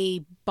a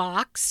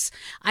box,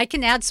 I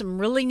can add some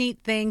really neat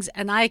things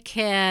and I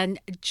can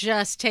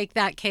just take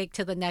that cake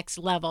to the next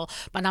level,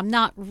 but I'm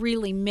not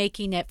really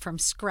making it from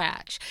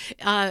scratch.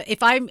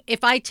 If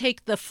I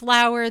take the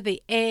flour,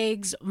 the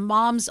eggs,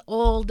 mom's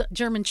old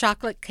German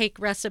chocolate cake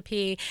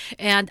recipe,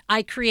 and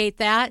I create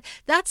that,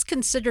 that's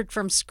considered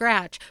from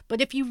scratch.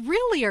 But if you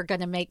really are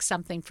going to make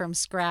something from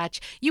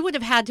scratch, you would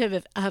have had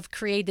to have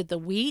created the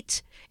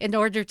wheat in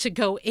order to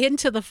go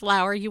into the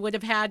flour. You would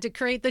have had to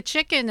create the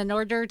chicken in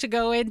order to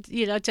go in,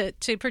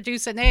 to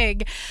produce an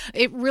egg.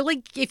 It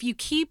really, if you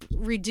keep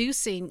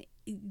reducing,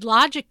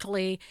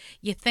 logically,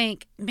 you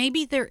think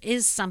maybe there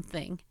is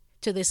something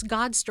to this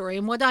God story.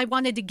 And what I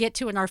wanted to get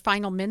to in our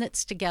final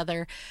minutes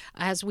together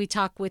as we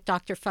talk with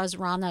Dr. Fuz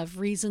Rana of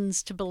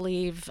Reasons to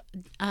Believe.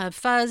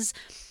 Fuz,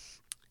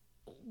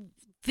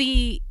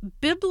 the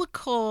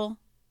biblical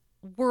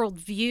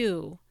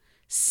worldview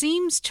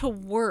seems to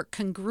work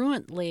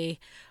congruently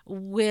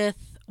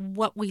with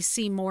what we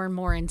see more and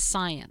more in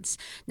science.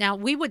 Now,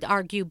 we would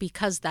argue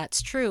because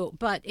that's true,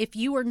 but if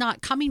you are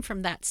not coming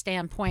from that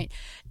standpoint,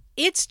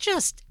 it's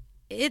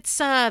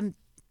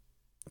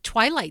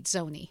Twilight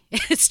Zone-y.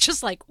 It's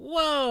just like,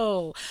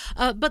 whoa.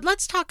 But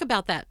let's talk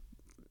about that.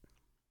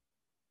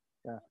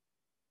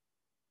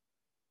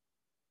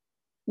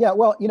 Yeah,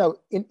 well,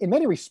 in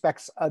many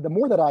respects, the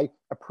more that I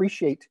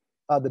appreciate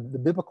the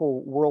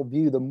biblical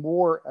worldview, the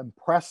more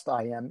impressed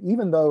I am,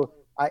 even though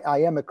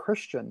I am a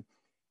Christian.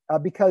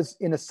 Because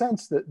in a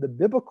sense, the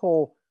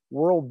biblical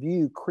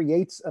worldview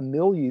creates a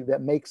milieu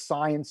that makes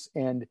science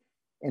and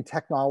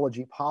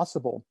technology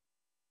possible.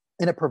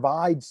 And it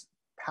provides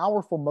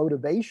powerful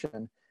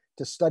motivation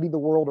to study the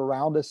world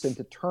around us and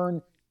to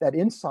turn that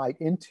insight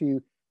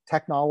into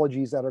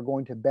technologies that are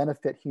going to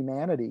benefit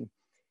humanity.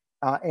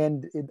 I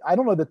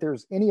don't know that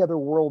there's any other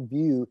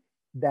worldview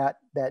that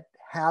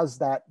has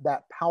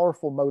that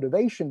powerful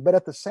motivation. But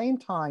at the same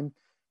time,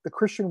 the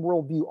Christian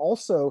worldview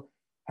also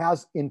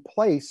has in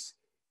place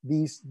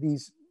these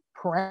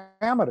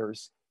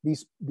parameters,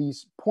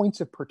 these points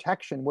of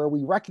protection where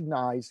we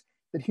recognize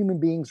that human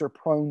beings are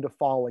prone to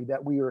folly,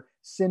 that we are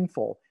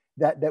sinful,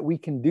 that we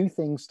can do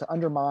things to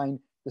undermine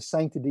the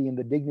sanctity and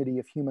the dignity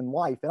of human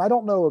life. And I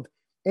don't know of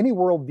any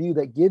worldview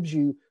that gives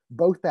you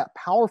both that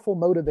powerful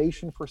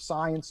motivation for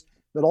science,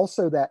 but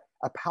also that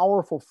a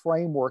powerful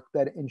framework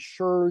that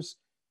ensures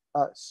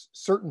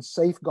certain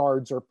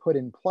safeguards are put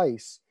in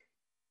place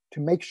to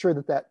make sure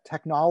that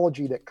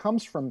technology that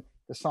comes from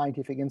the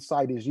scientific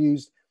insight is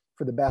used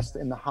for the best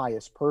and the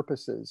highest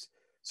purposes.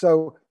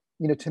 So,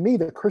 to me,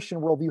 the Christian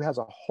worldview has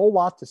a whole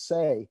lot to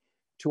say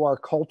to our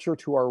culture,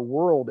 to our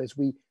world, as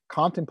we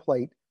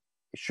contemplate,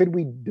 should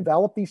we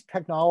develop these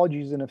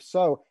technologies? And if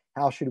so,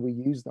 how should we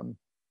use them?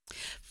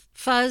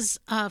 Fuz,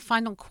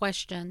 final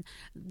question.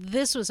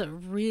 This was a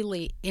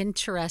really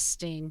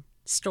interesting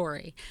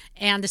story,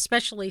 and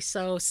especially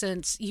so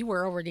since you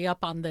were already up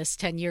on this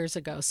 10 years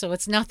ago. So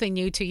it's nothing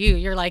new to you.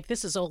 You're like,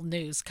 this is old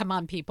news. Come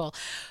on, people.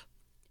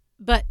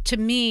 But to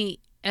me,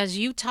 as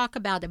you talk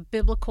about a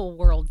biblical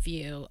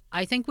worldview,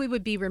 I think we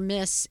would be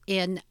remiss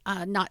in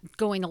not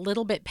going a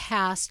little bit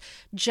past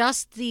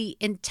just the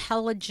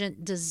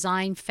intelligent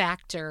design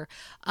factor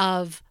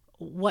of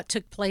what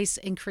took place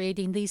in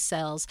creating these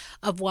cells,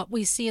 of what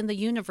we see in the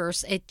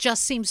universe. It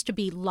just seems to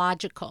be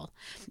logical.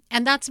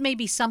 And that's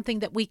maybe something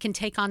that we can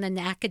take on an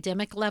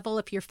academic level.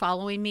 If you're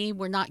following me,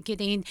 we're not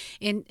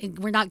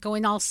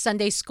going all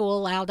Sunday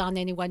school out on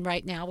anyone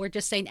right now. We're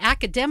just saying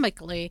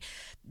academically,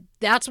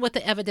 that's what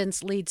the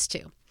evidence leads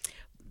to.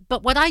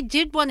 But what I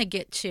did want to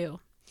get to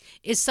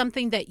is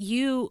something that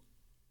you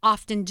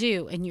often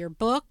do in your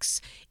books,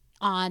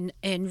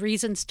 and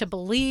Reasons to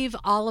Believe,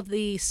 all of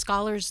the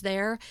scholars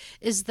there,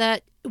 is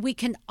that we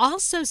can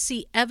also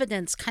see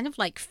evidence, kind of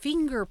like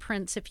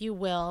fingerprints, if you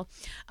will,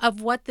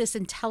 of what this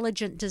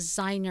intelligent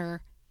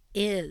designer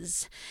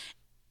is.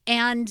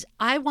 And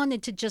I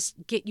wanted to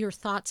just get your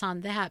thoughts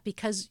on that,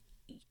 because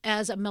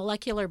as a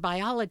molecular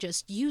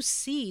biologist, you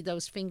see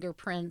those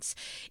fingerprints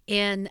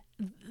in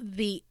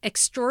the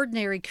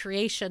extraordinary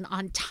creation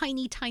on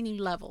tiny, tiny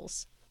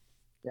levels.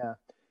 Yeah.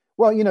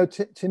 Well,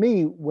 to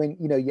me, when,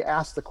 you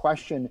ask the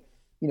question,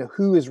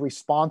 who is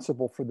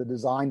responsible for the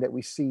design that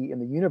we see in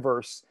the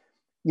universe,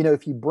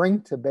 if you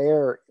bring to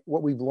bear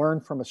what we've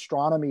learned from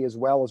astronomy as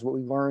well as what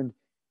we learned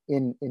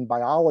in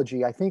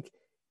biology, I think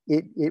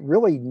it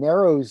really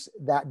narrows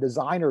that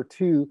designer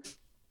to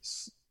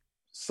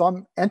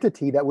some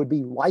entity that would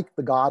be like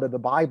the God of the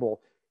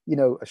Bible.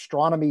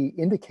 astronomy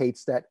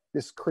indicates that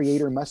this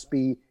creator must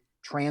be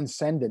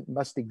transcendent,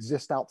 must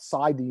exist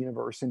outside the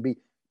universe and be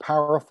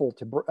powerful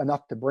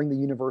enough to bring the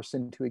universe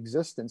into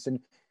existence. And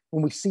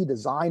when we see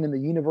design in the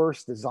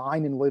universe,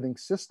 design in living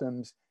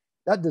systems,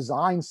 that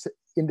design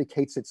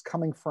indicates it's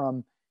coming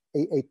from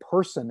a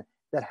person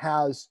that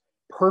has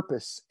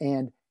purpose,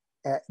 and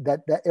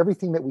that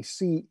everything that we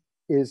see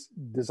is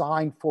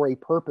designed for a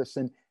purpose.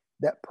 And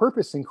that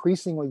purpose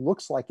increasingly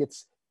looks like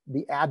it's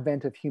the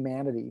advent of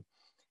humanity.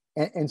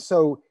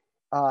 So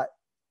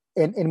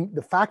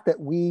the fact that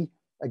we,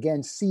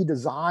 again, see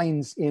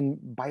designs in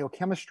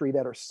biochemistry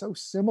that are so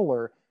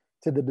similar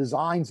to the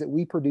designs that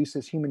we produce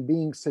as human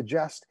beings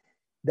suggest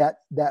that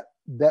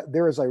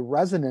there is a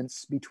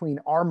resonance between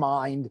our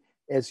mind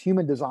as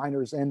human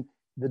designers and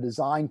the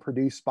design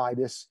produced by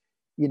this,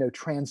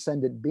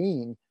 transcendent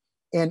being.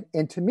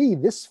 And to me,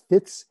 this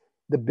fits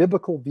the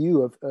biblical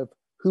view of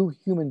who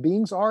human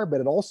beings are,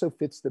 but it also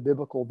fits the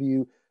biblical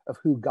view of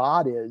who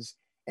God is.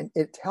 And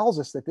it tells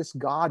us that this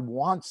God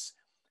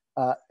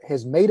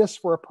has made us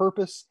for a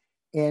purpose.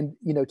 And,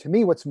 to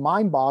me, what's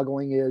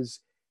mind-boggling is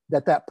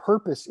that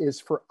purpose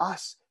is for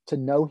us to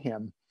know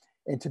him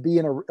and to be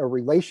in a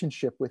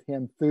relationship with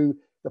him through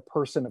the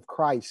person of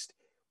Christ.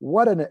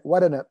 What an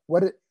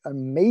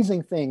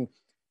amazing thing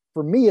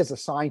for me as a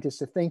scientist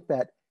to think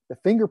that the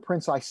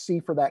fingerprints I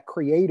see for that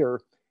creator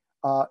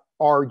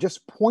are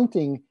just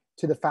pointing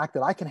to the fact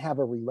that I can have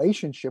a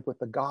relationship with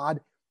the God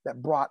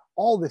that brought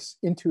all this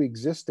into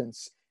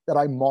existence that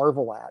I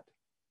marvel at.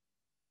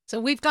 So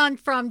we've gone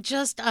from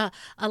just a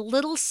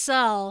little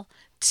cell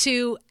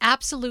to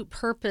absolute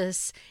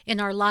purpose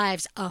in our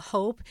lives, a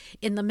hope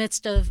in the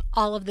midst of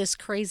all of this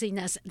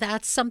craziness.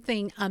 That's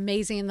something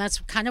amazing. And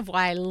that's kind of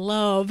why I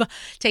love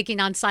taking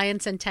on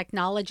science and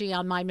technology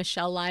on My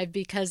Michelle Live,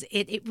 because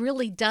it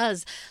really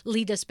does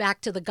lead us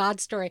back to the God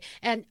story.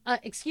 And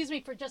excuse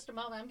me for just a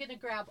moment. I'm going to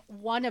grab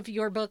one of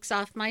your books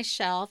off my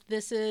shelf.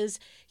 This is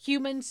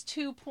Humans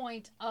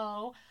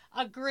 2.0.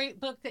 A great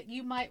book that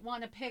you might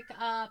want to pick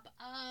up.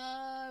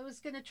 I was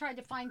going to try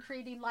to find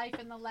Creating Life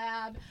in the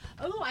Lab.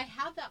 Oh, I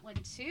have that one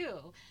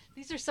too.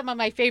 These are some of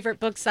my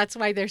favorite books. That's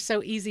why they're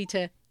so easy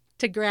to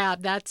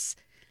grab. That's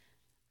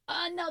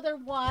another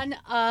one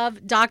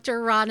of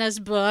Dr. Rana's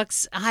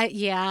books.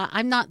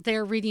 I'm not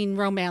there reading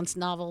romance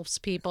novels,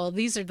 people.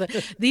 These are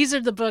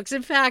the books.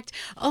 In fact,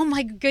 oh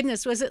my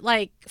goodness, was it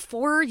like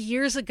 4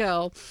 years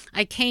ago,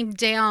 I came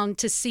down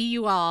to see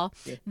you all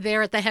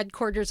there at the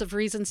headquarters of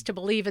Reasons to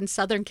Believe in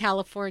Southern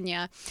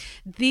California.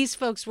 These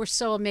folks were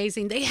so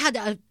amazing. They had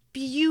a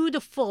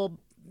beautiful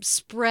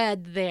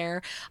spread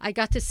there. I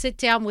got to sit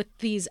down with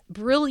these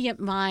brilliant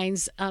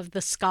minds of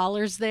the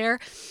scholars there,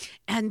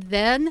 and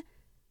then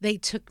they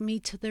took me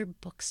to their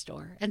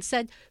bookstore and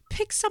said,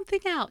 pick something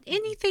out,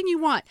 anything you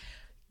want.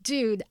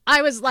 Dude,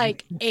 I was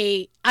like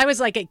a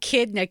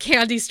kid in a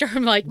candy store.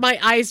 I'm like, my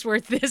eyes were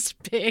this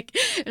big.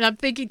 And I'm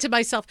thinking to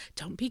myself,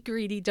 don't be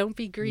greedy.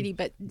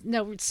 But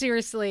no,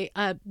 seriously,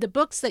 the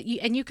books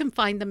you can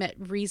find them at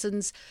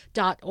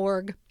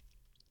reasons.org.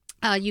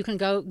 You can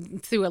go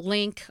through a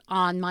link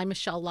on My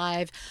Michelle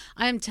Live.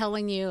 I am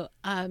telling you,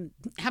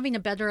 having a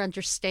better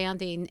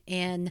understanding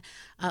in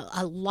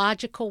a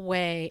logical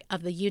way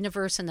of the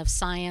universe and of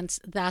science,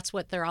 that's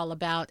what they're all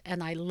about,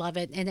 and I love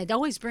it. And it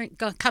always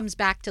comes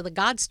back to the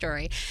God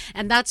story,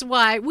 and that's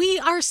why we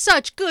are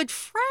such good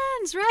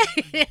friends,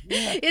 right?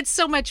 Yeah. It's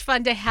so much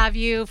fun to have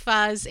you,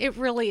 Fuzz. It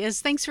really is.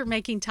 Thanks for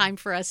making time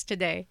for us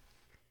today.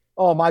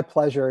 Oh, my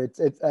pleasure.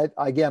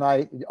 Again,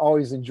 I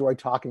always enjoy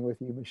talking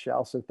with you,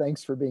 Michelle. So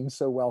thanks for being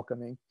so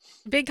welcoming.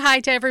 Big hi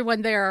to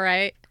everyone there, all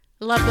right?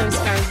 Love those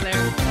guys there.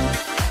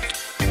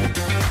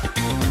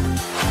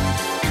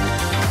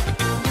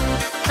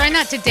 Try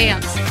not to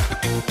dance.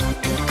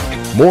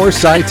 More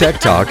SciTech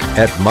Talk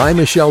at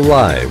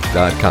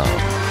mymichellelive.com.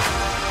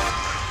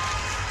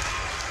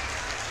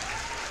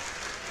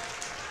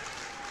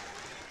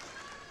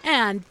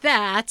 And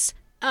that's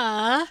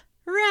a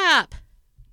wrap.